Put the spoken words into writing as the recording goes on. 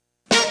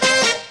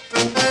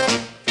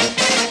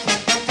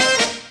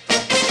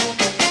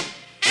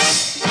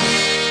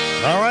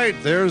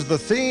right, there's the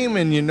theme,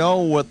 and you know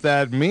what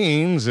that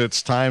means.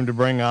 It's time to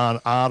bring on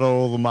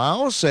Otto the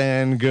Mouse,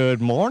 and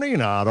good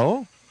morning,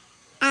 Otto.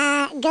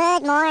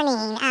 Good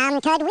morning.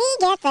 Could we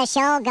get the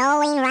show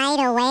going right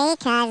away?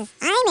 'Cause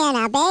I'm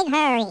in a big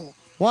hurry.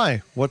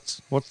 Why?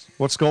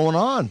 What's going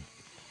on?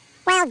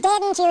 Well,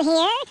 didn't you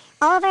hear?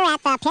 Over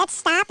at the pit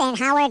stop in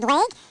Howard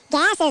Lake,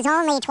 gas is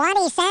only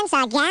 20 cents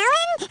a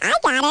gallon? I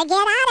gotta get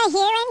out of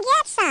here and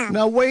get some.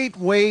 Now,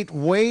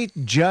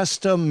 wait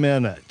just a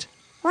minute.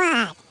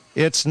 What?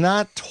 It's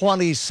not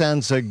 20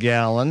 cents a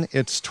gallon.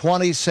 It's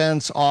 20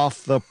 cents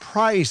off the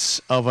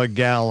price of a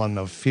gallon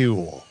of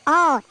fuel.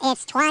 Oh,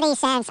 it's 20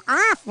 cents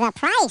off the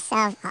price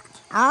of...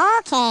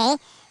 Okay.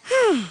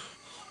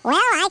 Well,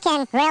 I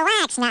can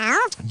relax now.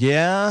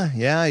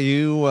 Yeah,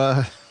 you,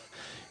 I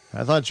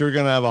thought you were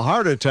going to have a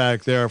heart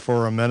attack there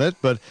for a minute,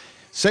 but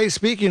say,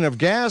 speaking of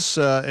gas,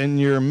 in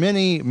your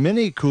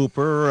Mini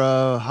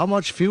Cooper, how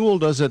much fuel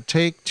does it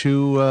take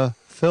to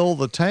fill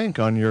the tank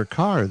on your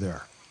car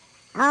there?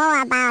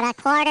 Oh, about a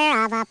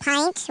quarter of a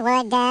pint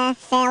would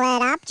fill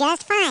it up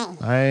just fine.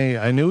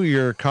 I knew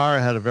your car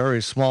had a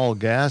very small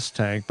gas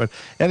tank, but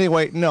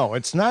anyway, no,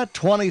 it's not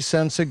 20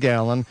 cents a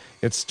gallon.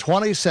 It's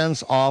 20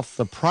 cents off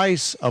the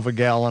price of a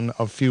gallon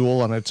of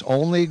fuel, and it's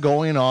only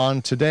going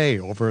on today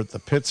over at the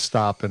pit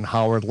stop in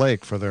Howard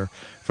Lake for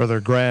their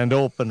grand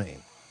opening.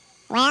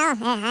 Well,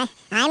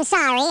 I'm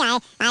sorry.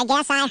 I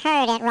guess I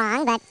heard it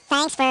wrong, but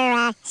thanks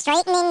for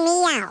straightening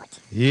me out.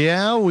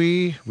 Yeah,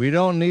 we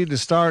don't need to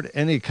start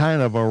any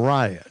kind of a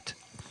riot.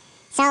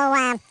 So,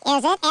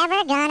 is it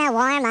ever gonna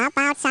warm up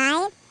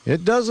outside?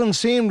 It doesn't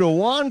seem to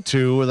want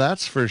to,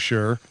 that's for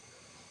sure.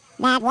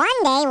 That one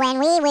day when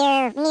we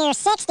were near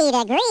 60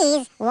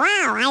 degrees,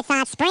 wow, I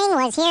thought spring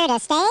was here to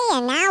stay,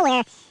 and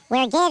now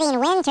we're getting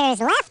winter's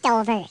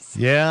leftovers.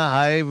 Yeah,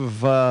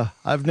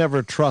 I've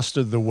never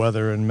trusted the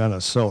weather in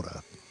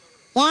Minnesota.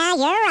 Yeah,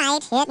 you're right.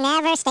 It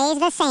never stays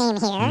the same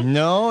here.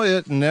 No,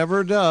 it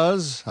never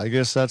does. I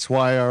guess that's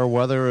why our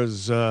weather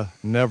is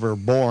never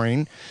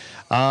boring.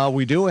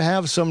 We do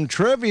have some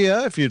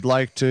trivia if you'd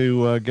like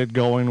to get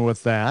going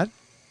with that.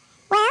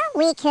 Well,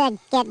 we could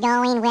get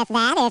going with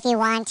that if you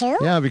want to.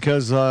 Yeah,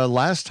 because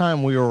last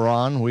time we were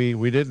on,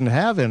 we didn't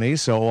have any,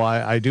 so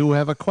I do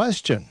have a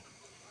question.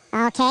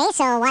 Okay,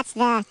 so what's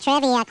the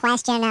trivia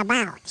question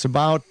about? It's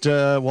about,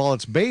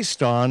 it's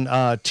based on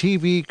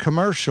TV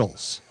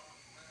commercials.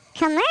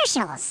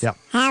 Commercials? Yep.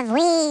 Have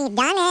we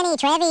done any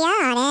trivia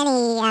on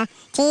any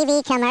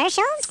TV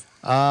commercials?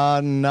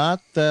 Not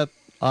that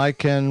I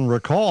can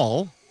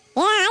recall.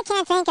 Yeah, I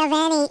can't think of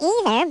any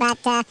either,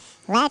 but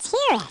let's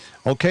hear it.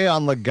 Okay,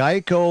 on the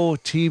Geico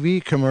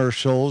TV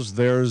commercials,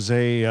 there's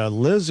a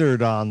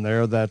lizard on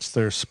there that's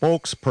their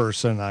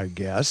spokesperson, I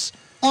guess.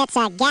 It's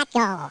a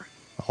gecko.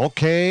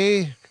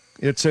 Okay,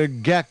 it's a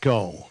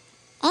gecko.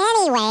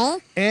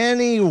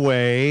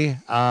 Anyway,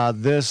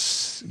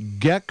 this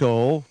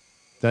gecko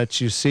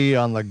that you see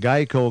on the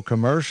Geico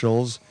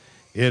commercials,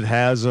 it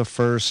has a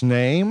first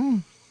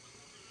name.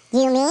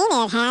 You mean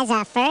it has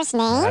a first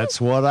name? That's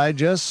what I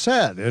just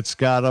said. It's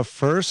got a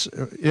first,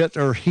 it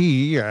or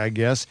he, I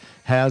guess,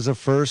 has a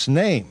first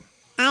name.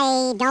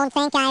 I don't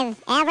think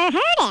I've ever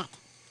heard it.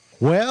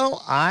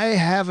 Well, I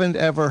haven't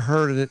ever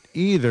heard it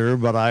either,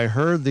 but I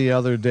heard the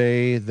other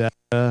day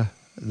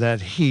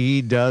that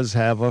he does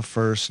have a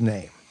first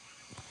name.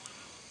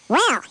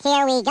 Well,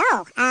 here we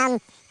go.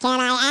 Can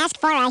I ask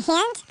for a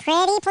hint,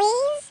 pretty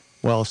please?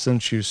 Well,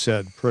 since you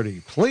said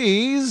pretty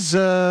please,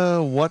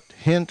 what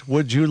hint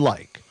would you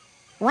like?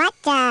 What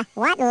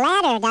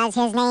letter does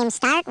his name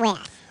start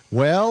with?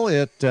 Well,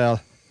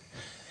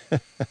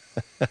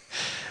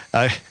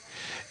 Why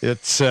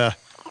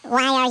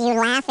are you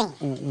laughing?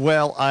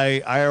 Well,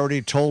 I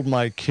already told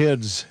my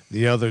kids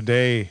the other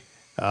day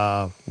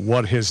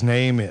what his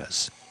name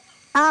is.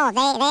 Oh,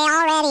 they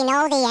already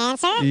know the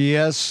answer?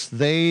 Yes,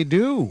 they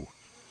do.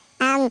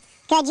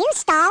 Could you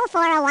stall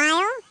for a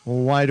while?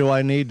 Well, why do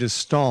I need to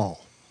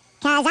stall?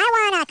 'Cause I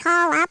want to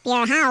call up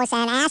your house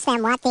and ask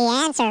them what the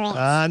answer is.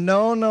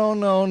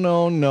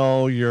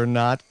 No, you're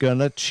not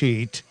gonna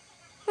cheat.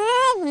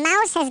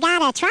 Mouse has got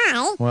to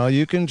try. Well,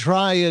 you can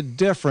try a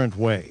different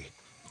way.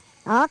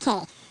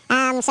 Okay.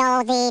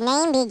 So the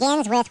name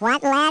begins with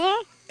what letter?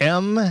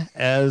 M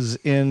as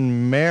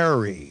in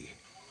Mary.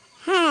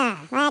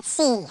 Let's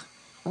see.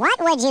 What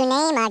would you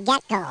name a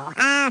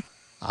gecko?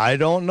 I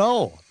don't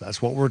know. That's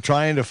what we're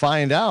trying to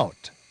find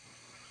out.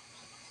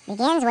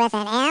 Begins with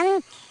an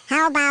M?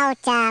 How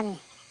about,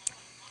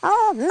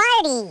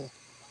 Marty?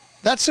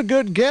 That's a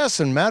good guess,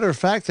 and matter of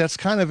fact, that's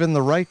kind of in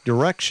the right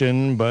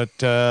direction, but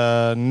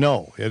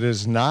no, it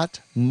is not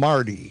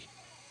Marty.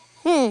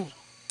 Begins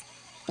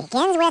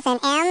with an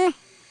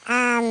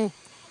M?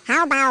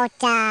 How about,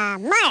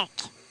 Mark?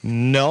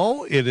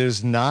 No, it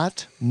is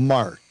not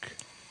Mark.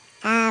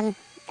 Don't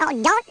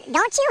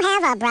you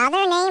have a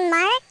brother named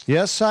Mark?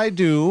 Yes, I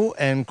do,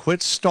 and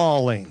quit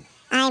stalling.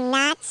 I'm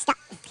not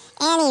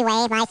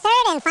Anyway, my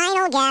third and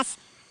final guess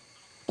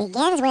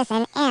begins with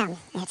an M.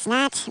 It's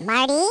not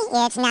Marty,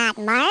 it's not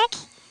Mark.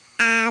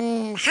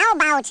 How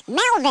about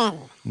Melvin?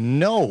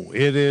 No,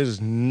 it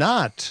is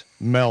not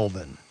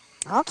Melvin.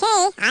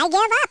 Okay, I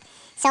give up.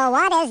 So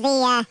what is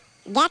the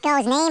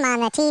gecko's name on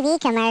the TV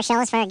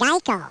commercials for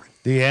Geico?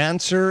 The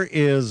answer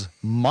is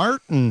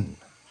Martin.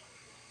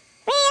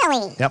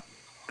 Really? Yep.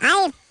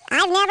 I've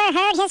never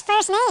heard his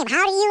first name.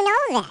 How do you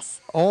know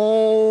this?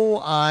 Oh,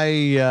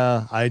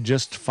 I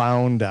just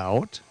found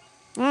out.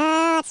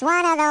 It's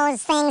one of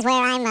those things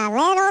where I'm a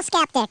little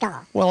skeptical.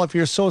 Well, if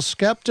you're so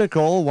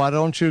skeptical, why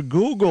don't you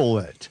Google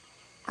it?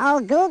 Oh,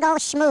 Google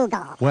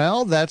schmoogle.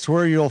 Well, that's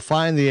where you'll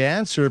find the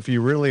answer if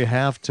you really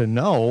have to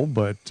know,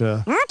 but...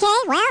 Okay,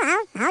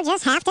 well, I'll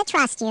just have to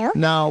trust you.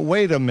 Now,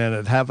 wait a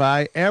minute. Have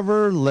I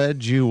ever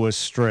led you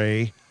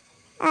astray?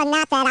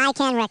 Not that I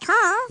can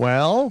recall.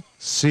 Well,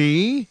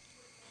 see?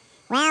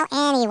 Well,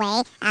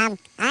 anyway, I'm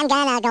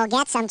gonna go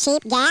get some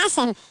cheap gas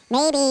and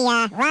maybe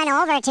run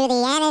over to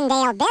the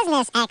Annandale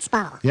Business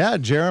Expo. Yeah,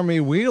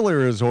 Jeremy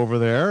Wheeler is over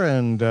there,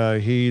 and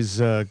he's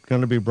going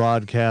to be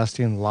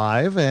broadcasting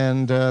live,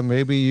 and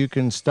maybe you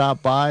can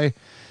stop by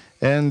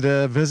and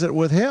visit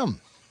with him.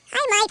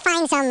 I might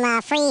find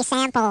some free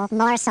sample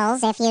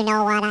morsels, if you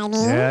know what I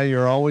mean. Yeah,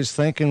 you're always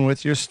thinking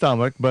with your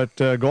stomach, but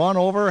go on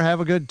over, have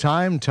a good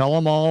time, tell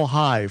them all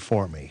hi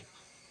for me.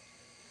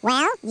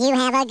 Well, you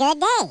have a good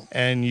day.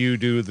 And you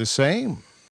do the same.